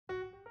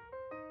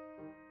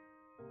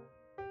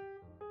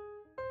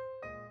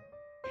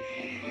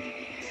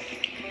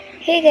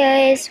Hey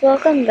guys,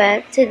 welcome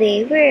back.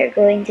 Today we're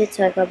going to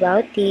talk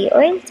about the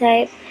oil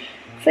type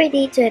for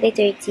the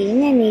 2013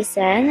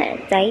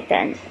 Nissan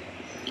Titan.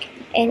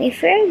 And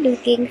if you're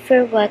looking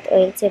for what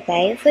oil to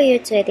buy for your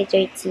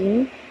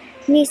 2013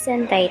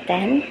 Nissan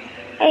Titan,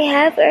 I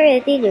have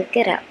already looked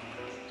it up.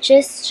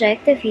 Just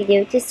check the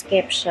video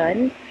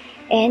description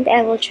and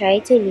I will try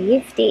to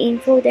leave the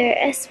info there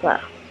as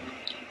well.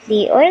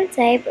 The oil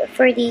type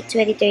for the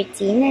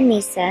 2013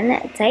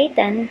 Nissan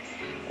Titan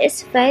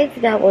is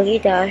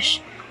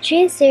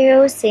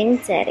 5W-30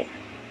 synthetic.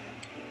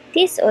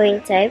 This oil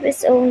type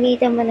is only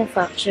the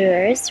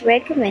manufacturer's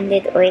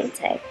recommended oil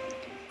type.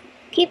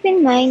 Keep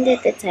in mind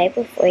that the type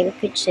of oil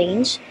could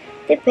change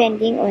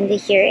depending on the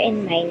year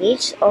and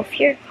mileage of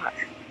your car.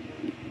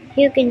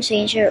 You can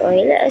change your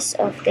oil as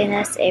often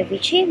as every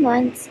 3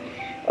 months,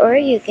 or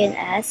you can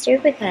ask your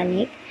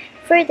mechanic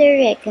for the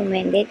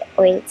recommended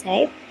oil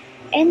type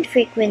and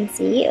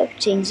frequency of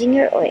changing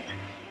your oil.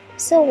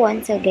 So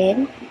once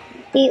again,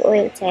 the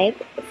oil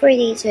type for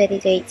the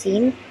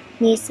 2013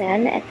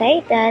 Nissan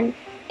Titan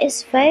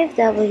is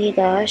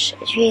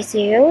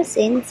 5W-30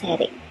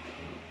 synthetic.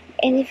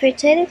 And if your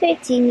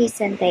 2013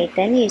 Nissan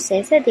Titan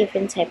uses a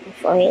different type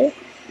of oil,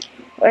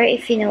 or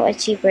if you know a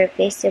cheaper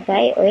place to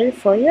buy oil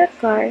for your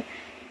car,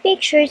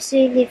 make sure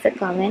to leave a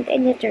comment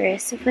and let the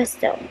rest of us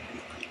know.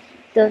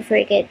 Don't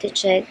forget to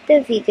check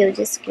the video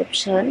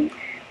description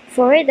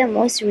for the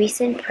most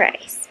recent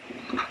price.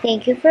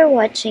 Thank you for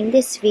watching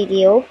this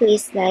video.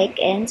 Please like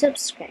and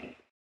subscribe.